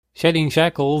Shedding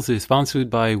Shackles is sponsored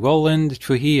by Roland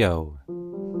Trujillo.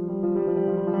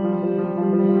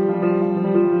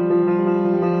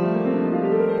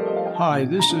 Hi,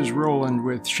 this is Roland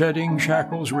with Shedding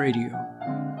Shackles Radio.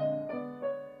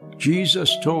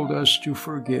 Jesus told us to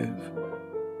forgive,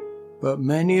 but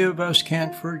many of us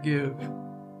can't forgive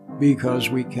because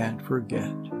we can't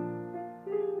forget.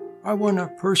 I want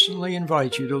to personally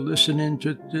invite you to listen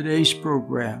into today's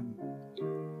program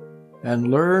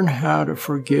and learn how to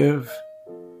forgive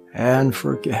and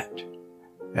forget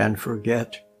and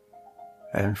forget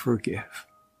and forgive.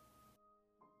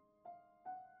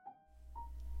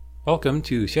 Welcome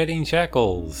to Shedding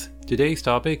Shackles. Today's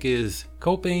topic is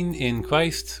coping in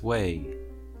Christ's way.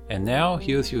 And now,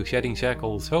 here's your Shedding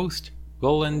Shackles host,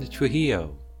 Roland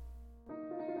Trujillo.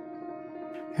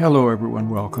 Hello everyone,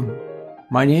 welcome.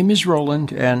 My name is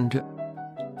Roland, and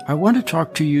I want to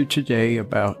talk to you today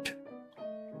about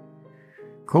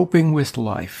coping with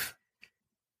life.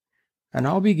 And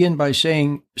I'll begin by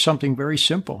saying something very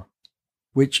simple,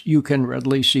 which you can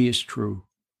readily see is true.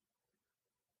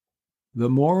 The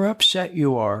more upset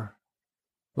you are,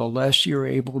 the less you're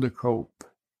able to cope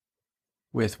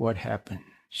with what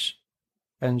happens.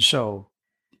 And so,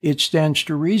 it stands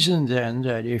to reason then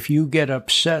that if you get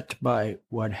upset by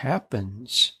what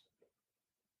happens,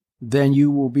 then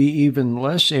you will be even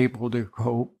less able to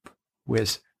cope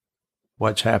with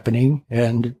what's happening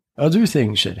and other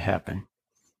things that happen.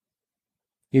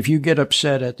 If you get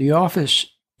upset at the office,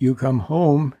 you come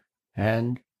home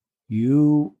and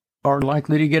you are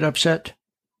likely to get upset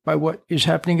by what is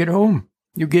happening at home.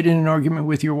 You get in an argument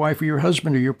with your wife or your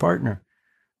husband or your partner,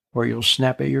 or you'll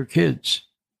snap at your kids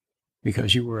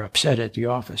because you were upset at the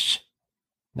office.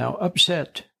 Now,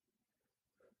 upset,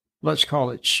 let's call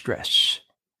it stress.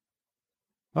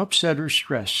 Upset or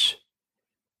stress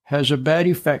has a bad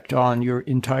effect on your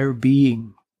entire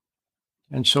being.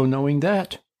 And so knowing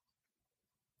that,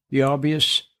 the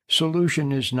obvious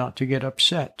solution is not to get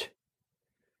upset.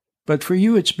 But for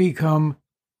you, it's become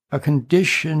a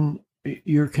condition,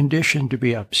 you're conditioned to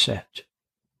be upset.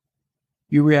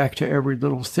 You react to every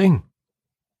little thing.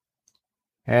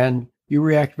 And you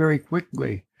react very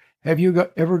quickly. Have you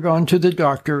ever gone to the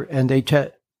doctor and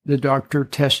the doctor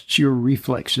tests your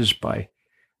reflexes by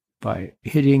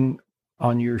hitting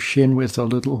on your shin with a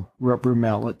little rubber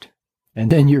mallet,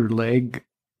 and then your leg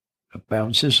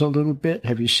bounces a little bit?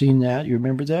 Have you seen that? You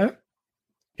remember that?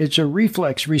 It's a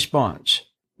reflex response.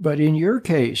 But in your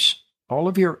case, all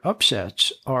of your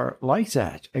upsets are like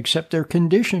that, except they're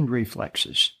conditioned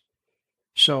reflexes.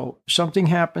 So something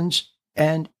happens,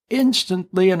 and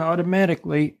instantly and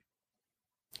automatically,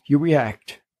 you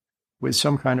react with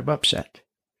some kind of upset.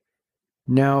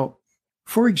 Now,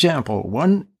 for example,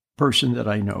 one person that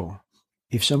I know,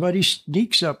 if somebody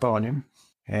sneaks up on him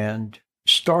and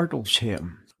startles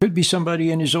him, could be somebody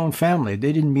in his own family.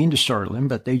 They didn't mean to startle him,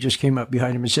 but they just came up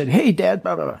behind him and said, "Hey, Dad,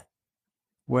 blah, blah, blah."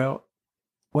 Well,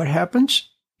 what happens?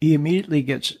 He immediately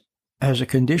has a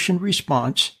conditioned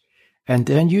response, and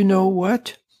then you know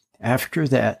what? After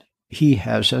that, he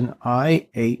has an eye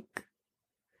ache.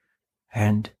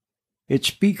 And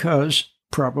it's because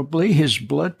probably his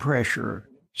blood pressure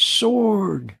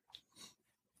soared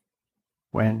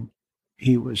when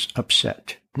he was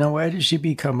upset. Now, why does he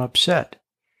become upset?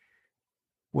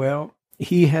 Well,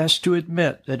 he has to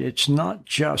admit that it's not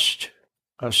just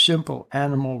a simple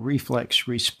animal reflex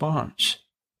response.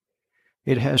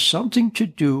 It has something to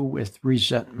do with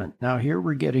resentment. Now, here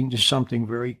we're getting to something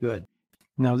very good.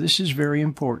 Now, this is very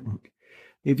important.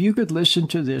 If you could listen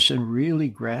to this and really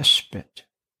grasp it,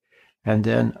 and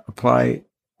then apply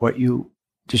what you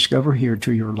discover here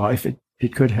to your life,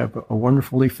 it could have a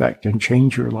wonderful effect and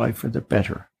change your life for the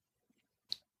better.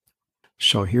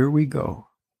 So here we go.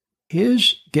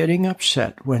 His getting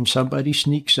upset when somebody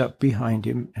sneaks up behind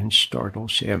him and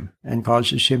startles him and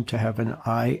causes him to have an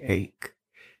eye ache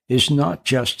is not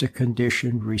just a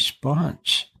conditioned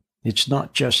response. It's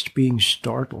not just being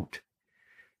startled.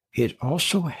 It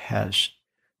also has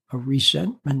a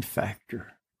resentment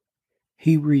factor.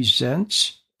 He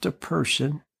resents the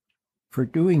person for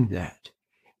doing that.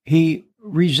 He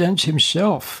resents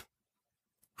himself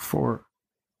for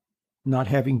not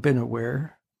having been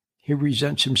aware. He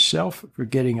resents himself for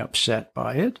getting upset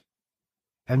by it.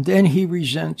 And then he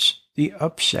resents the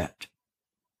upset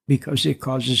because it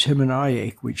causes him an eye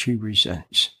ache, which he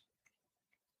resents.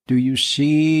 Do you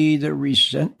see the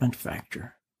resentment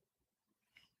factor?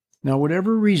 Now,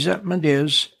 whatever resentment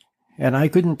is, and I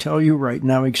couldn't tell you right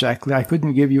now exactly, I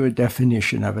couldn't give you a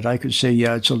definition of it. I could say,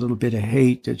 yeah, it's a little bit of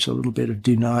hate, it's a little bit of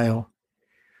denial.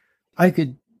 I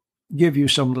could give you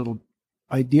some little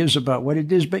ideas about what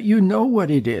it is, but you know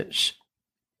what it is.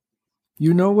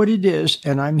 You know what it is,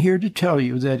 and I'm here to tell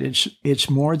you that it's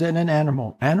more than an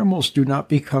animal. Animals do not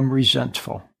become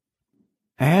resentful.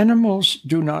 Animals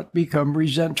do not become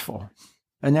resentful.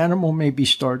 An animal may be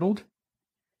startled.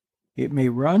 It may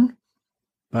run,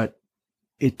 but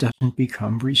it doesn't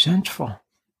become resentful.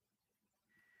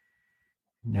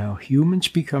 Now, humans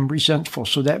become resentful,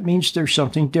 so that means there's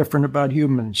something different about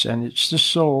humans, and it's the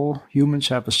soul. Humans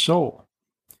have a soul.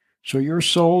 So your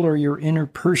soul or your inner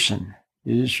person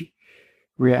is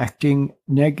reacting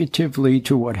negatively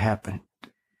to what happened.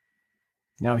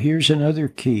 Now, here's another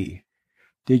key.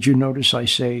 Did you notice I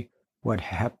say, what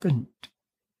happened?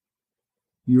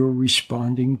 You're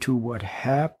responding to what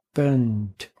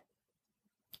happened.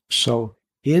 So,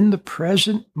 in the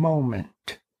present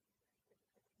moment,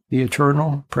 the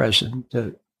eternal present,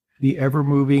 the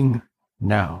ever-moving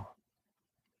now,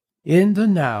 in the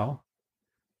now,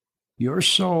 your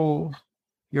soul,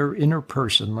 your inner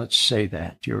person, let's say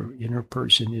that, your inner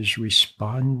person is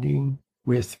responding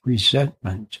with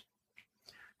resentment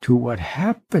to what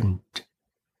happened.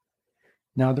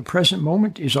 Now, the present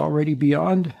moment is already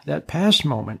beyond that past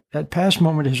moment. That past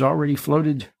moment has already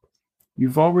floated.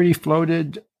 You've already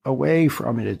floated away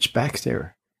from it. It's back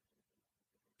there.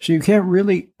 So you can't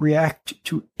really react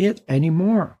to it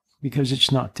anymore because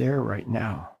it's not there right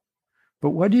now.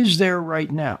 But what is there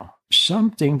right now?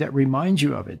 Something that reminds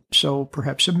you of it. So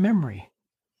perhaps a memory,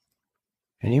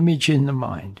 an image in the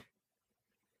mind.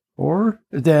 Or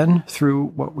then through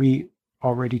what we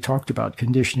already talked about,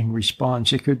 conditioning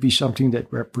response, it could be something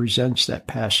that represents that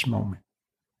past moment.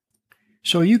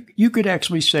 So you could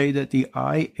actually say that the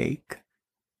eye ache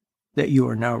that you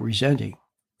are now resenting,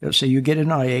 let's say you get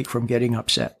an eye ache from getting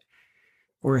upset,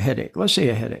 or a headache. Let's say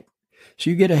a headache. So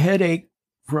you get a headache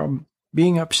from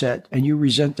being upset and you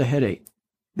resent the headache.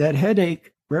 That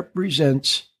headache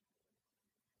represents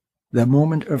the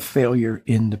moment of failure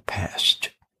in the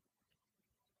past.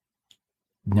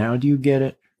 Now do you get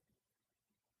it?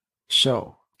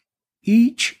 So,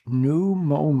 each new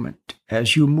moment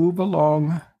as you move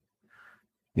along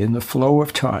in the flow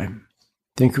of time,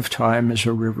 think of time as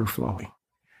a river flowing.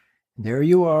 There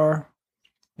you are,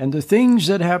 and the things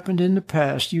that happened in the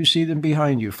past, you see them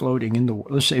behind you floating in the,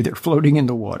 let's say they're floating in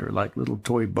the water like little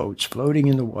toy boats floating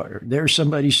in the water. There's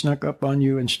somebody snuck up on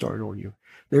you and startled you.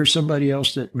 There's somebody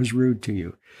else that was rude to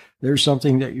you. There's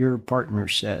something that your partner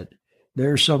said.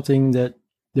 There's a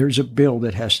bill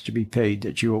that has to be paid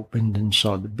that you opened and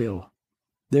saw the bill.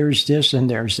 There's this and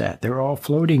there's that. They're all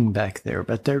floating back there,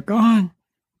 but they're gone.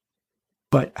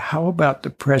 But how about the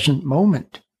present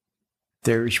moment?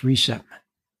 There's resentment.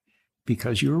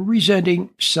 Because you're resenting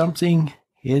something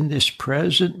in this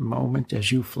present moment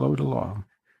as you float along.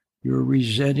 You're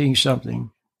resenting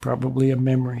something, probably a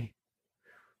memory,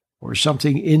 or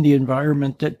something in the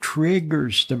environment that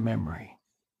triggers the memory.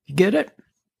 You get it?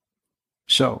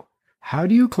 So, how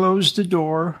do you close the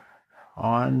door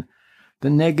on the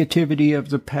negativity of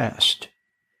the past?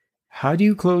 How do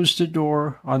you close the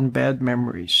door on bad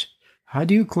memories? How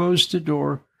do you close the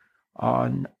door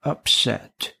on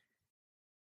upset?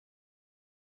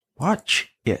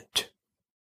 Watch it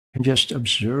and just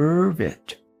observe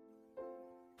it.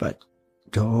 But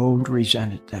don't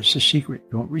resent it. That's the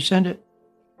secret. Don't resent it.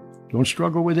 Don't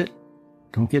struggle with it.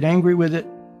 Don't get angry with it.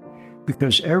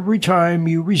 Because every time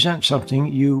you resent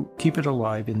something, you keep it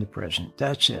alive in the present.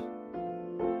 That's it.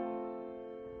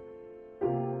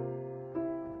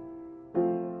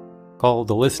 Call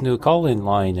the listener call-in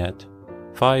line at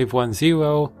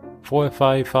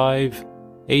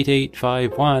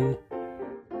 510-455-8851.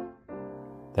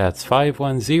 That's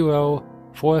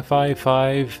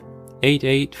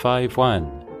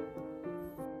 510-455-8851.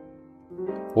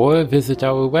 Or visit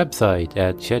our website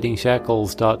at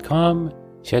sheddingshackles.com,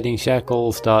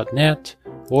 sheddingshackles.net,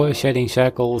 or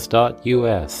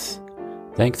sheddingshackles.us.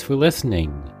 Thanks for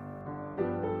listening.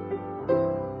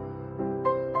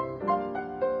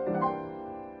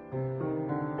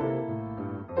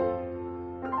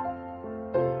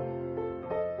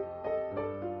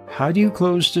 How do you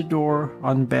close the door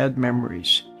on bad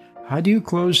memories? How do you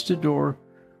close the door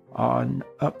on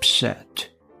upset?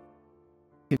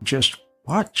 Just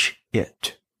watch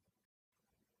it.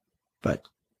 But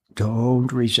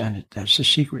don't resent it. That's the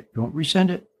secret. Don't resent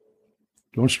it.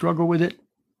 Don't struggle with it.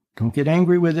 Don't get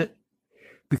angry with it.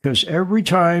 Because every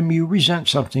time you resent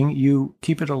something, you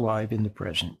keep it alive in the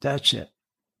present. That's it.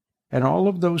 And all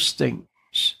of those things,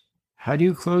 how do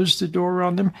you close the door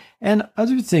on them? And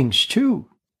other things too.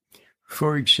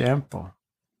 For example,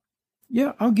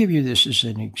 I'll give you this as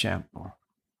an example.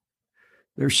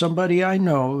 There's somebody I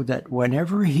know that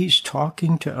whenever he's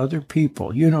talking to other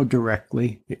people,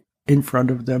 directly in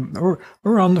front of them or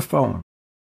on the phone,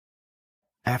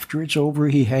 after it's over,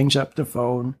 he hangs up the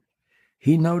phone.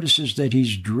 He notices that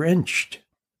he's drenched.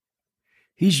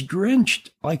 He's drenched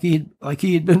like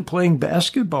he had been playing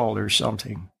basketball or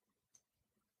something.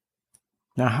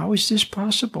 Now, how is this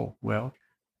possible? Well,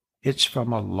 it's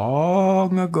from a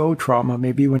long ago trauma,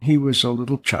 maybe when he was a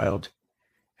little child,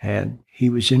 and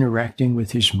he was interacting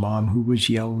with his mom who was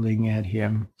yelling at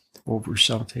him over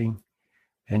something,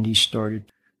 and he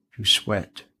started to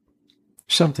sweat.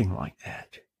 Something like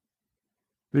that.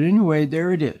 But anyway,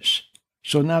 there it is.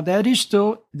 So now that is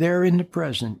still there in the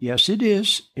present. Yes, it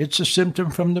is. It's a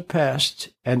symptom from the past,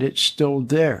 and it's still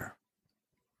there.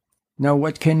 Now,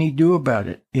 what can he do about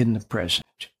it in the present?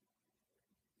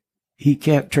 He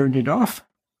can't turn it off.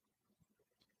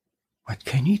 What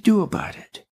can he do about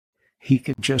it? He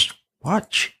can just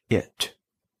watch it.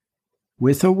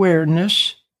 With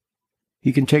awareness,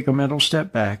 he can take a mental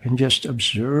step back and just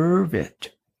observe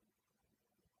it.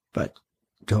 But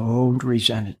don't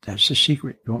resent it. That's the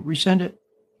secret. Don't resent it.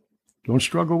 Don't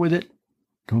struggle with it.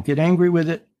 Don't get angry with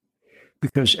it.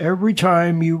 Because every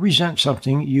time you resent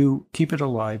something, you keep it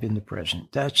alive in the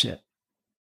present. That's it.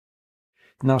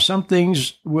 Now, some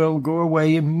things will go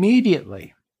away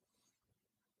immediately.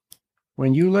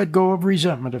 When you let go of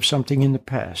resentment of something in the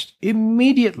past,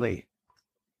 immediately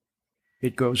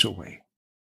it goes away.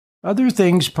 Other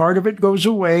things, part of it goes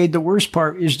away. The worst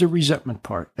part is the resentment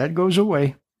part. That goes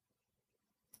away.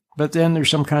 But then there's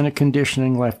some kind of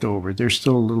conditioning left over. There's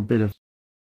still a little bit of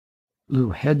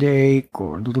little headache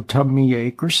or a little tummy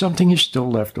ache or something is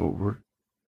still left over.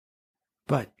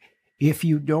 But if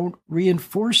you don't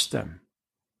reinforce them,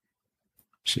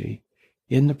 see,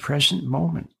 in the present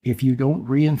moment, if you don't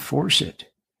reinforce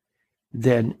it,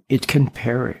 then it can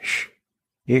perish.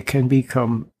 It can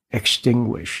become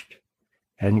extinguished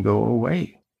and go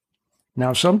away.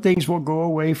 Now, some things will go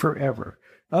away forever.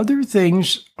 Other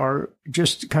things are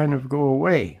just kind of go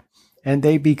away, and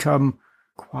they become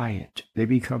quiet. They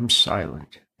become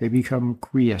silent. They become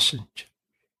quiescent.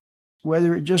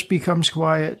 Whether it just becomes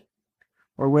quiet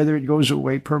or whether it goes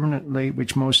away permanently,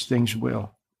 which most things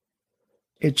will,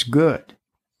 it's good,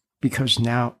 because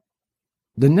now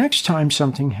the next time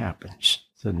something happens,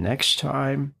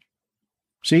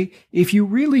 see, if you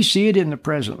really see it in the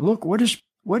present, look, what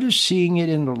does seeing it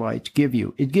in the light give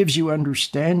you? It gives you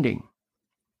understanding.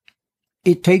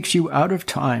 It takes you out of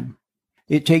time.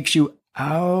 It takes you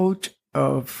out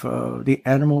of the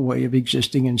animal way of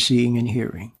existing and seeing and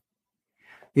hearing.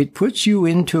 It puts you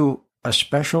into a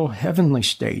special heavenly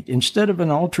state. Instead of an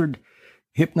altered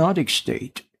hypnotic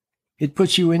state, it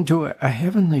puts you into a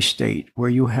heavenly state where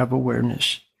you have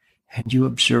awareness and you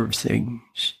observe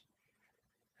things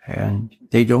and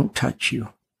they don't touch you.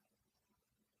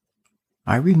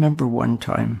 I remember one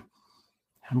time,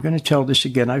 I'm going to tell this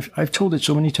again. I've told it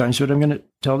so many times, but I'm going to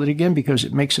tell it again because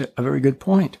it makes a very good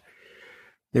point.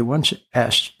 They once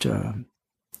asked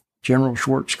General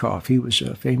Schwarzkopf, he was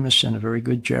a famous and a very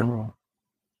good general.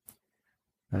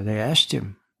 They asked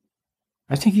him,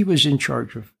 I think he was in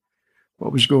charge of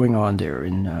what was going on there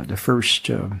in the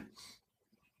first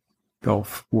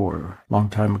Gulf War, a long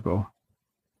time ago.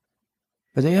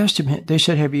 But they asked him, they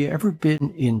said, have you ever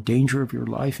been in danger of your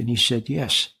life? And he said,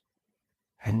 yes.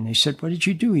 And they said, what did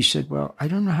you do? He said, well, I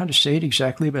don't know how to say it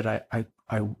exactly, but I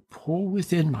pull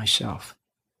within myself.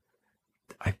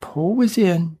 I pull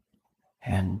within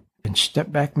and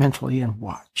step back mentally and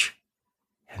watch.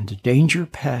 And the danger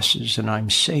passes and I'm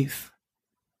safe.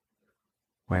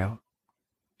 Well,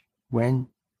 when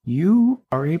you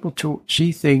are able to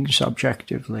see things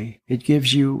objectively, it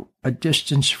gives you a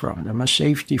distance from them, a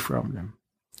safety from them.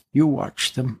 You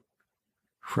watch them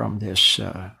from this,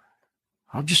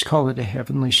 I'll just call it a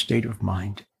heavenly state of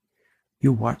mind.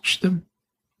 You watch them,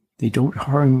 they don't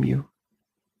harm you,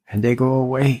 and they go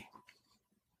away.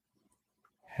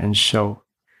 And so,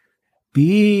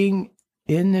 being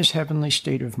in this heavenly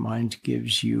state of mind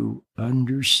gives you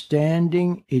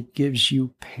understanding, it gives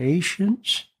you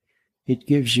patience, it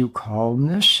gives you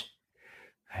calmness,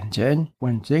 and then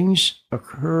when things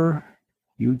occur,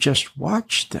 you just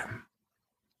watch them,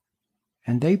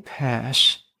 and they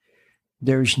pass.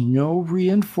 There's no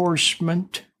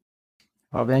reinforcement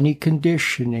of any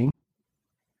conditioning.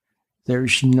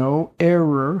 There's no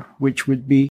error, which would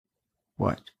be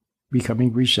what?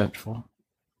 Becoming resentful.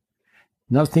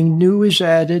 Nothing new is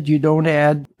added. You don't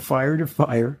add fire to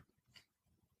fire.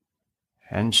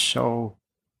 And so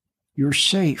you're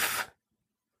safe.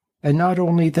 And not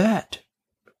only that,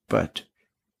 but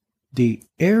the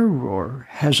error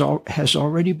has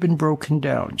already been broken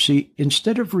down. See,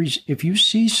 instead of if you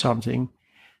see something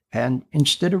and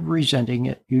instead of resenting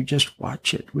it, you just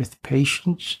watch it with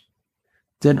patience,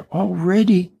 then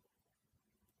already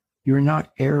You're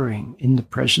not erring in the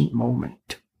present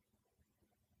moment.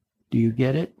 Do you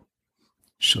get it?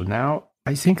 So now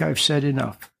I think I've said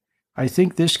enough. I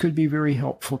think this could be very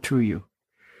helpful to you.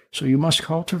 So you must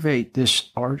cultivate this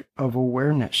art of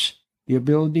awareness, the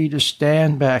ability to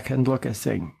stand back and look at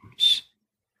things.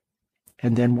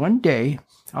 And then one day,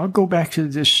 I'll go back to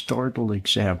this startle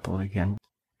example again.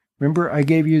 Remember, I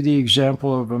gave you the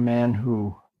example of a man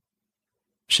who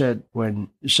said when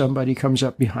somebody comes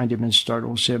up behind him and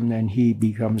startles him, then he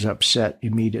becomes upset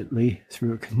immediately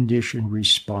through a conditioned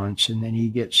response, and then he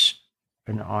gets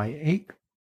an eye ache.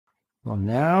 Well,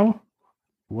 now,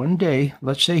 one day,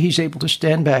 let's say he's able to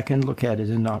stand back and look at it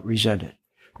and not resent it.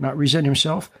 Not resent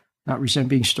himself, not resent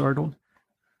being startled,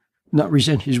 not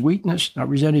resent his weakness, not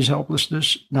resent his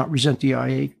helplessness, not resent the eye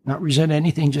ache, not resent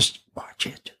anything, just watch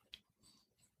it.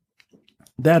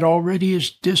 That already is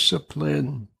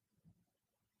discipline.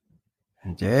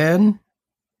 And then,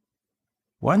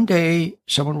 one day,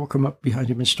 someone will come up behind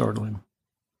him and startle him.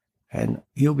 And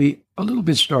he'll be a little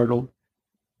bit startled,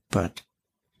 but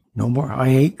no more eye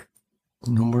ache,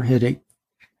 no more headache,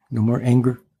 no more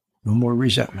anger, no more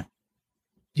resentment.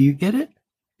 Do you get it?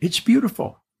 It's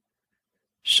beautiful.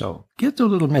 So get the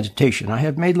little meditation. I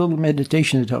have made a little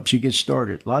meditation that helps you get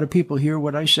started. A lot of people hear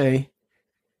what I say.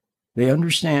 They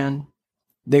understand.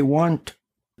 They want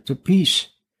the peace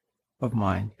of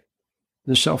mind,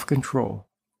 the self-control,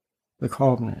 the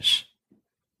calmness,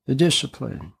 the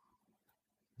discipline.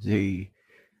 They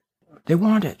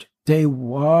want it. They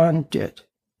want it.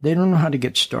 They don't know how to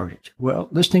get started. Well,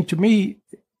 listening to me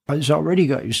has already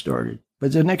got you started.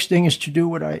 But the next thing is to do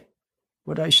what I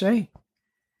say.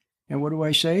 And what do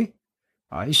I say?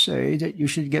 I say that you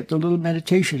should get the little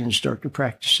meditation and start to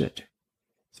practice it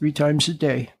 3 times a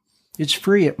day. It's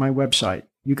free at my website.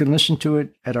 You can listen to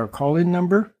it at our call-in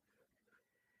number.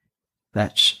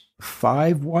 That's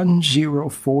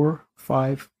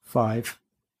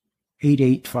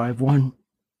 510-455-8851.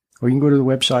 Or you can go to the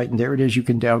website, and there it is. You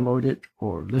can download it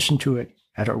or listen to it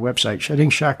at our website,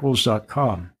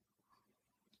 SheddingShackles.com.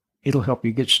 It'll help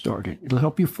you get started. It'll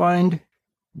help you find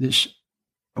this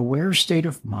aware state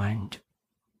of mind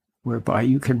whereby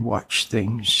you can watch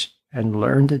things and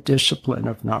learn the discipline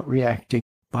of not reacting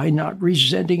by not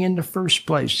resenting in the first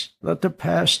place. Let the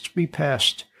past be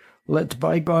past. Let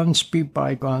bygones be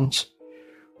bygones.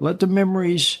 Let the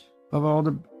memories of all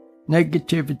the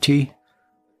negativity,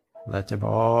 let them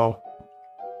all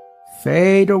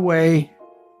fade away.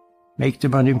 Make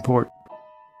them unimportant.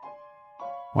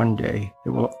 One day,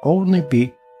 there will only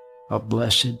be a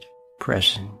blessed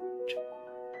present.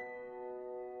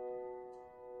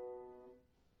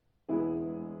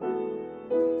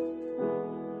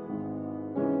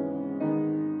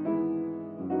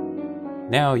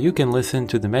 Now you can listen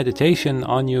to the meditation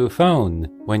on your phone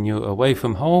when you're away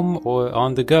from home or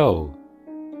on the go.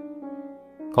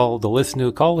 Call the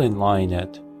listener call-in line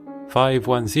at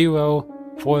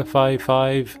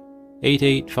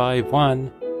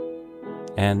 510-455-8851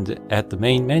 and at the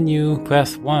main menu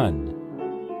press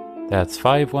 1. That's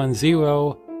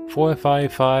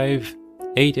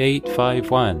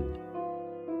 510-455-8851.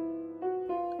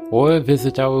 Or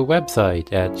visit our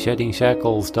website at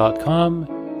SheddingShackles.com,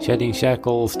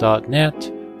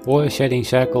 SheddingShackles.net, or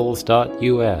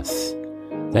SheddingShackles.us.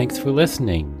 Thanks for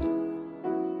listening.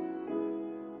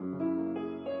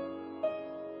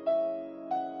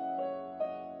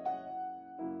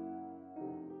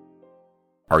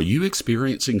 Are you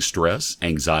experiencing stress,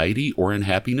 anxiety, or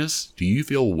unhappiness? Do you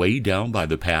feel weighed down by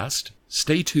the past?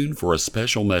 Stay tuned for a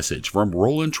special message from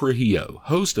Roland Trujillo,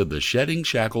 host of the Shedding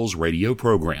Shackles radio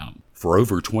program. For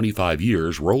over 25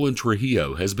 years, Roland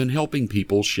Trujillo has been helping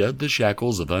people shed the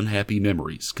shackles of unhappy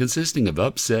memories, consisting of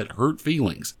upset, hurt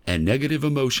feelings, and negative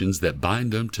emotions that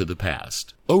bind them to the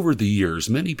past. Over the years,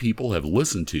 many people have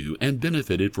listened to and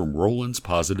benefited from Roland's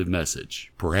positive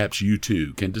message. Perhaps you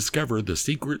too can discover the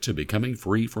secret to becoming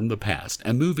free from the past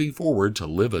and moving forward to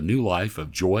live a new life of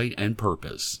joy and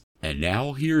purpose. And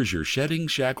now, here's your Shedding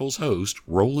Shackles host,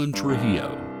 Roland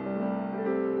Trujillo.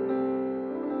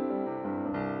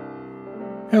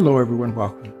 Hello, everyone.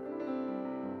 Welcome.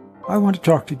 I want to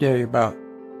talk today about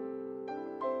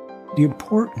the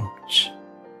importance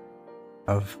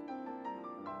of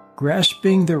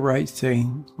grasping the right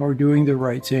thing or doing the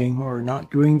right thing or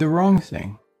not doing the wrong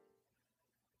thing.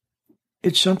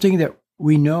 It's something that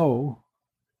we know,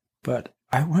 but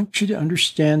I want you to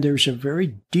understand there's a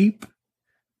very deep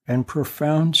and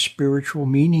profound spiritual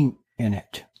meaning in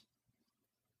it.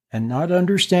 And not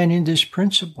understanding this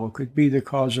principle could be the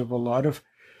cause of a lot of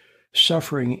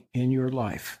suffering in your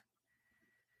life.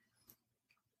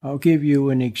 I'll give you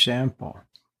an example.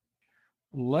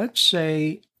 Let's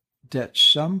say that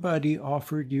somebody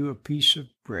offered you a piece of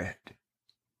bread.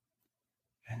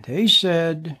 And they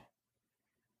said,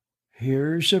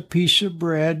 here's a piece of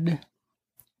bread.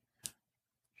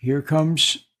 Here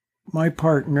comes my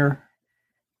partner.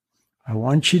 I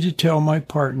want you to tell my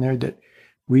partner that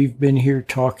we've been here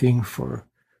talking for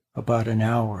about an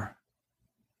hour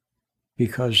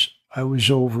because I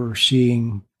was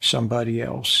overseeing somebody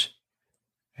else,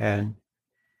 and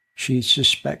she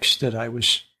suspects that I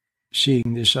was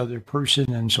seeing this other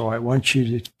person, and so I want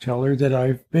you to tell her that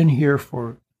I've been here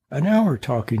for an hour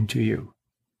talking to you.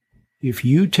 If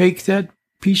you take that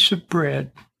piece of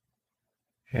bread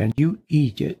and you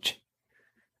eat it,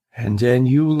 and then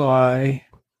you lie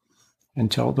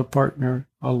and tell the partner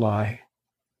a lie,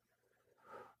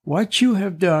 what you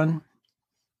have done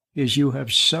is you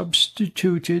have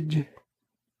substituted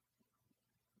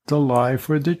the lie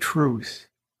for the truth.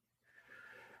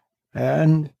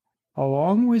 And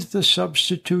along with the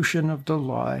substitution of the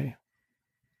lie,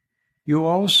 you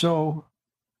also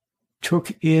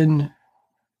took in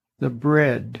the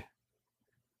bread.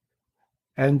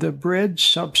 And the bread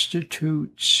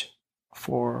substitutes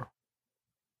for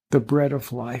the bread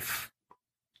of life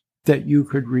that you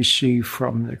could receive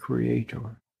from the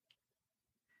Creator.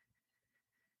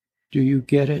 Do you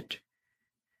get it?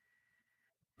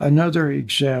 Another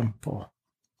example.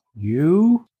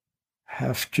 You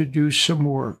have to do some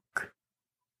work.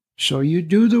 So you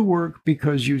do the work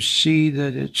because you see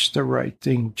that it's the right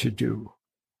thing to do.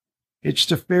 It's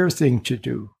the fair thing to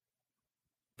do.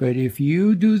 But if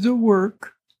you do the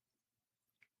work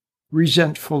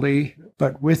resentfully,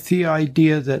 but with the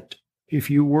idea that if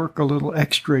you work a little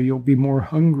extra, you'll be more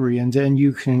hungry, and then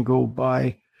you can go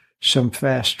buy some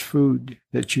fast food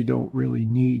that you don't really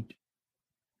need,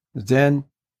 then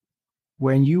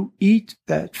when you eat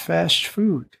that fast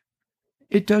food,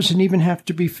 it doesn't even have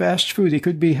to be fast food. It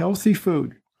could be healthy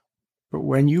food. But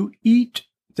when you eat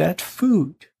that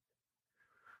food,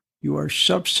 you are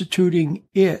substituting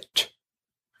it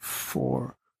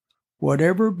for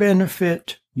whatever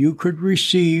benefit you could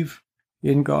receive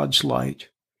in God's light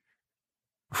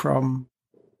from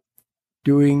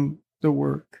doing the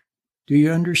work. Do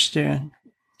you understand?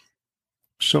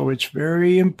 So it's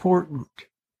very important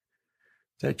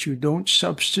that you don't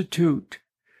substitute,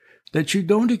 that you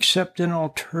don't accept an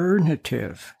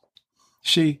alternative.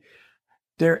 See,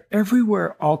 they're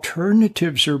everywhere.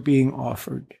 Alternatives are being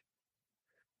offered.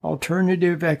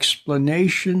 Alternative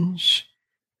explanations,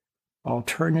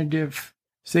 alternative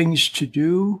things to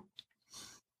do,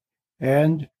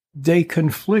 and they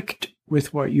conflict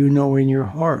with what you know in your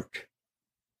heart,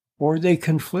 or they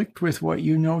conflict with what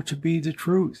you know to be the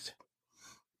truth,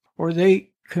 or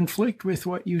they conflict with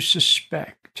what you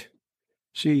suspect.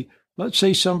 See, let's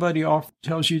say somebody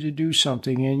tells you to do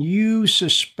something and you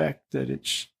suspect that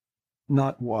it's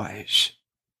not wise.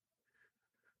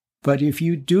 But if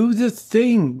you do the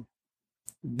thing,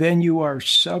 then you are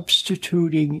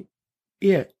substituting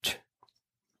it.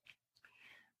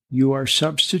 You are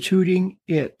substituting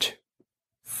it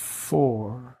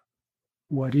for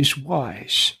what is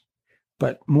wise.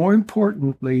 But more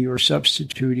importantly, you're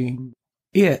substituting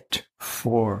it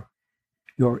for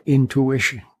your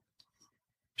intuition.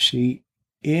 See,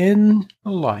 in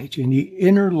the light, in the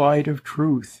inner light of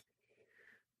truth,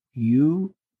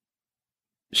 you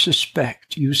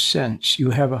suspect, you sense,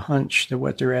 you have a hunch that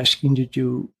what they're asking you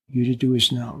to do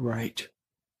is not right.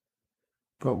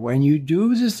 But when you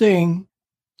do the thing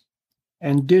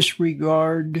and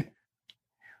disregard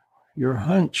your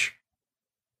hunch,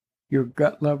 your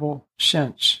gut level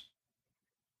sense,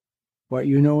 what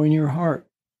you know in your heart,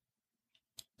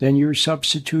 then you're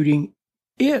substituting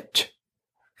it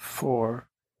for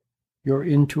your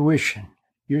intuition.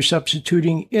 You're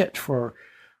substituting it for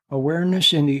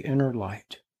awareness in the inner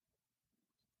light.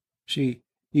 See,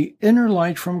 the inner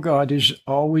light from God is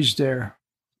always there.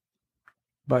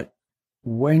 But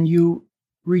when you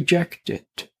reject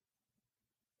it,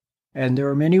 and there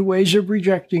are many ways of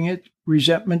rejecting it,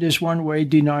 resentment is one way,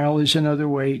 denial is another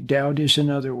way, doubt is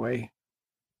another way.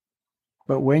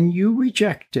 But when you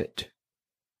reject it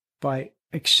by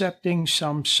accepting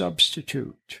some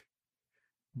substitute,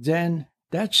 then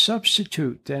that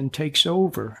substitute then takes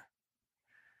over.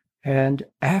 And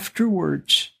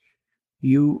afterwards,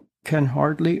 you can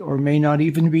hardly or may not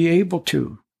even be able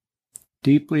to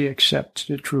deeply accept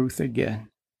the truth again.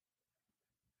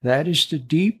 That is the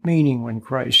deep meaning when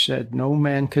Christ said, "No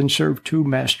man can serve two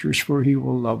masters, for he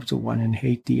will love the one and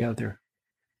hate the other."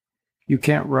 You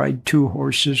can't ride two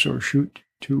horses or shoot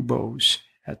two bows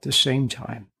at the same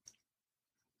time.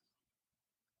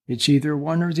 It's either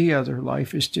one or the other.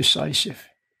 Life is decisive.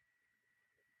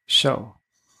 So,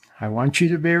 I want you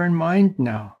to bear in mind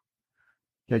now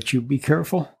that you be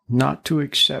careful not to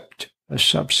accept a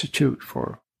substitute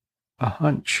for a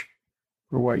hunch,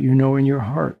 for what you know in your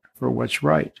heart, for what's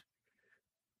right.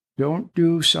 Don't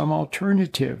do some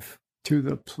alternative to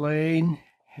the plain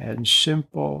and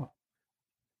simple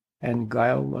and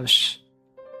guileless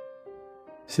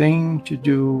thing to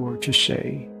do or to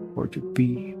say or to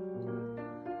be.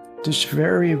 This is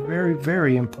very, very,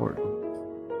 very important.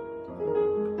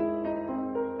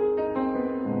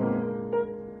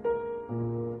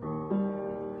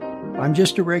 I'm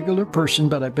just a regular person,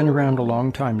 but I've been around a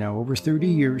long time now, over 30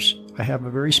 years. I have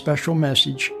a very special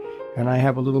message, and I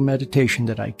have a little meditation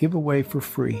that I give away for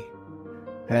free.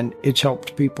 And it's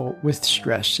helped people with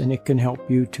stress, and it can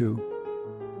help you too.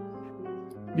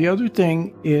 The other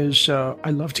thing is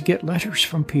I love to get letters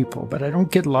from people, but I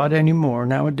don't get a lot anymore.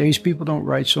 Nowadays, people don't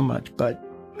write so much, but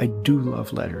I do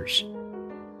love letters.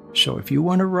 So if you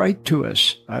want to write to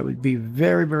us, I would be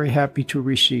very, very happy to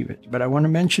receive it. But I want to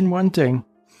mention one thing,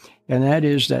 and that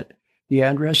is that the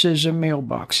address is a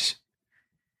mailbox,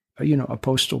 a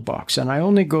postal box. And I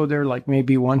only go there like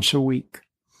maybe once a week.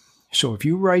 So if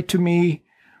you write to me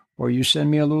or you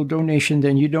send me a little donation,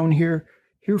 then you don't hear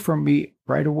from me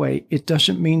right away. It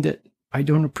doesn't mean that I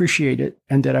don't appreciate it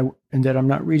and that I'm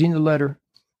not reading the letter.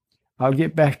 I'll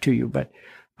get back to you, but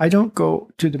I don't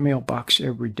go to the mailbox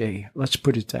every day. Let's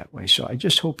put it that way. So I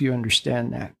just hope you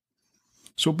understand that.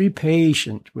 So be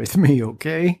patient with me,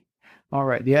 okay? All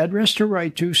right. The address to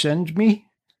write to, send me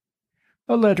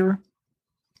a letter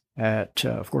at,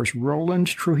 of course, Roland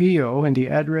Trujillo, and the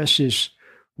address is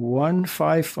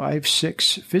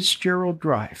 1556 Fitzgerald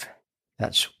Drive.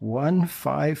 That's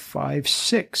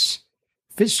 1556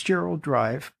 Fitzgerald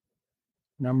Drive,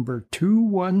 number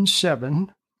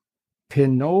 217,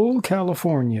 Pinole,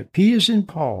 California. P as in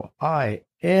Paul, I-N-O-L-E,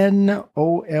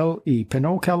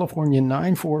 Pinole, California,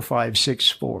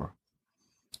 94564.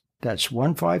 That's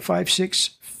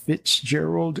 1556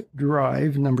 Fitzgerald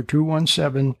Drive, number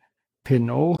 217,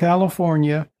 Pinole,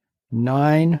 California,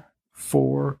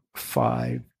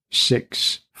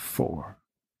 94564.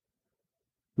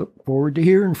 Look forward to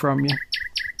hearing from you.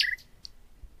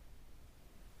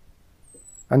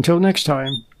 Until next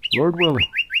time, Lord willing,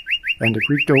 and the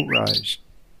creek don't rise.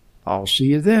 I'll see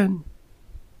you then.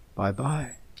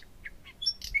 Bye-bye.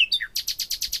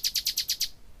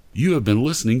 You have been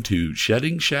listening to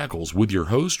Shedding Shackles with your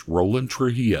host, Roland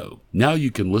Trujillo. Now you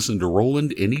can listen to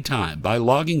Roland anytime by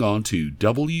logging on to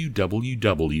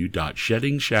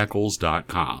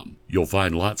www.sheddingshackles.com. You'll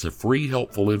find lots of free,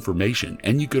 helpful information,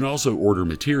 and you can also order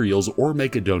materials or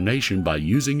make a donation by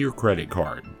using your credit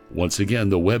card. Once again,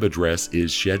 the web address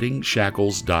is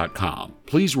sheddingshackles.com.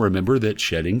 Please remember that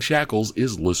Shedding Shackles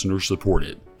is listener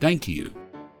supported. Thank you.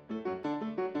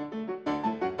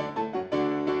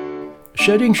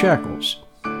 Shedding Shackles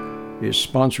is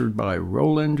sponsored by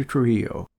Roland Trujillo.